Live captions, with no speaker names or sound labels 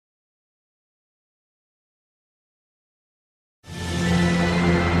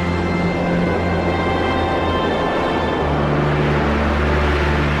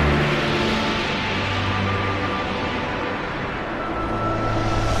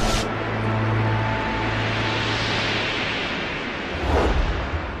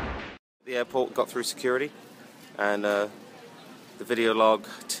airport, got through security, and the video log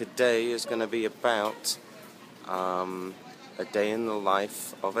today is going to be about a day in the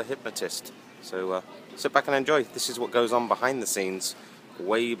life of a hypnotist. So sit back and enjoy. This is what goes on behind the scenes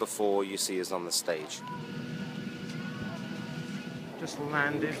way before you see us on the stage. Just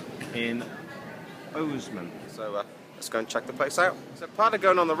landed in Bozeman, so let's go and check the place out. So part of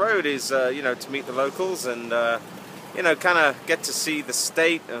going on the road is you know, to meet the locals and you know, kind of get to see the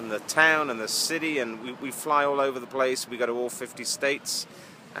state and the town and the city, and we fly all over the place. We go to all 50 states,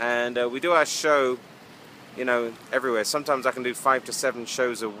 and we do our show, you know, everywhere. Sometimes I can do 5 to 7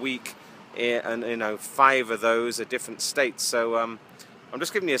 shows a week, and you know, 5 of those are different states. So I'm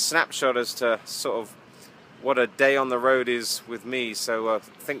just giving you a snapshot as to sort of what a day on the road is with me. So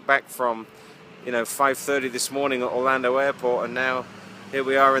think back from, you know, 5:30 this morning at Orlando Airport, and now here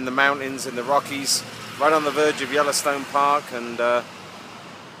we are in the mountains, in the Rockies, right on the verge of Yellowstone Park, and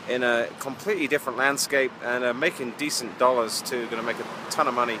in a completely different landscape, and making decent dollars too. Going to make a ton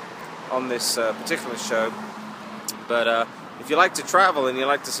of money on this particular show. But if you like to travel and you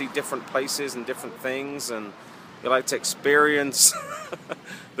like to see different places and different things, and you like to experience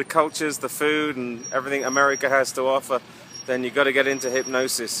the cultures, the food, and everything America has to offer, then you've got to get into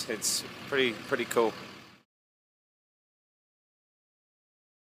hypnosis. It's pretty cool.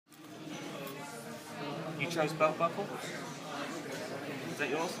 You chose belt buckle? Is that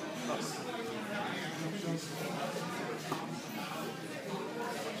yours? Oh.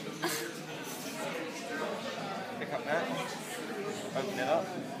 Pick up that. Open it up.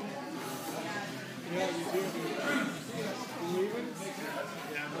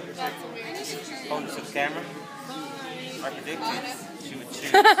 Hold it to the camera. I predicted she would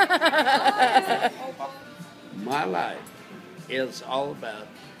choose. My life is all about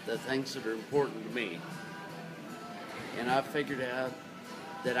the things that are important to me. And I figured out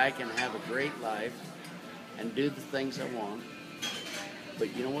that I can have a great life and do the things I want.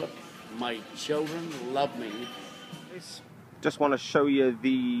 But you know what? My children love me. Just want to show you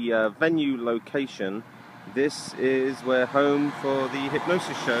the venue location. This is where home for the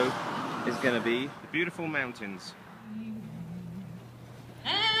hypnosis show is going to be. The beautiful mountains.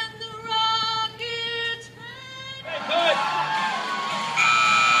 And the rockets.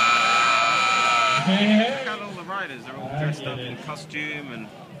 Look at all the riders, they're all dressed up in costume, and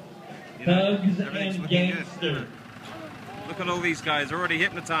you know, everything's looking good. Look at all these guys, they're already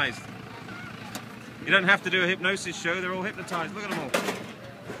hypnotized. You don't have to do a hypnosis show, they're all hypnotized. Look at them all.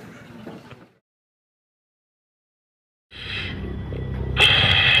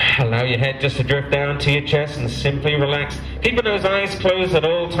 Allow your head just to drift down to your chest and simply relax. Keeping those eyes closed at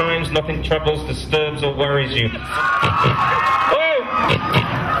all times, nothing troubles, disturbs or worries you.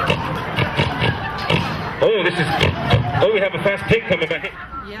 Oh, we have a fast pig coming back.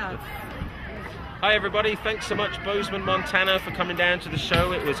 Yeah. Hi everybody, thanks so much Bozeman, Montana for coming down to the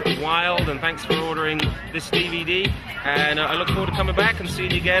show. It was wild, and thanks for ordering this DVD. And I look forward to coming back and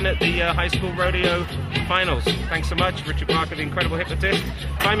seeing you again at the high school rodeo finals. Thanks so much. Richard Parker, the Incredible Hypnotist.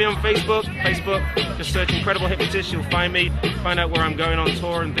 Find me on Facebook, just search Incredible Hypnotist, you'll find me. Find out where I'm going on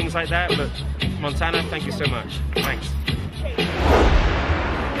tour and things like that. But Montana, thank you so much. Thanks.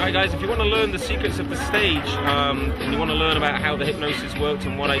 Alright guys, if you want to learn the secrets of the stage, and you want to learn about how the hypnosis worked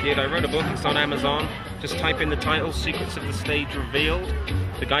and what I did, I wrote a book, it's on Amazon. Just type in the title, Secrets of the Stage Revealed,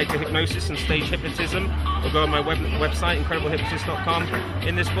 The Guide to Hypnosis and Stage Hypnotism, or go on my website, incrediblehypnotist.com.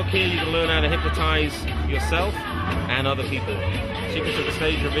 In this book here, you can learn how to hypnotize yourself and other people. Secrets of the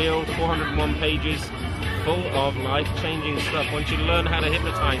Stage Revealed, 401 pages, full of life-changing stuff. Once you learn how to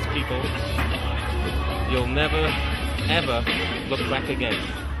hypnotize people, you'll never, ever look back again.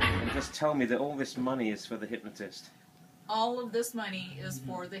 Just tell me that all this money is for the hypnotist. All of this money is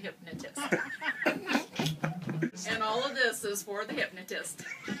for the hypnotist. And all of this is for the hypnotist.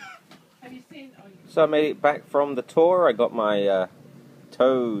 Have you seen? Oh, So I made it back from the tour. I got my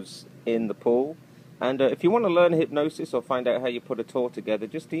toes in the pool. And if you want to learn hypnosis or find out how you put a tour together,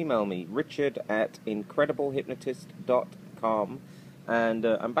 just email me, richard@incrediblehypnotist.com. And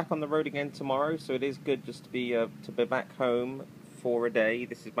I'm back on the road again tomorrow, so it is good just to be back home for a day.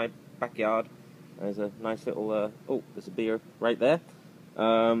 This is my backyard. There's a nice little oh, there's a beer right there.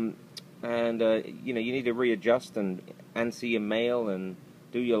 You know, you need to readjust and answer your mail and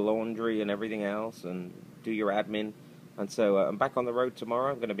do your laundry and everything else and do your admin. And so I'm back on the road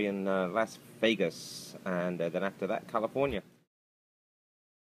tomorrow. I'm going to be in Las Vegas, and then after that, California.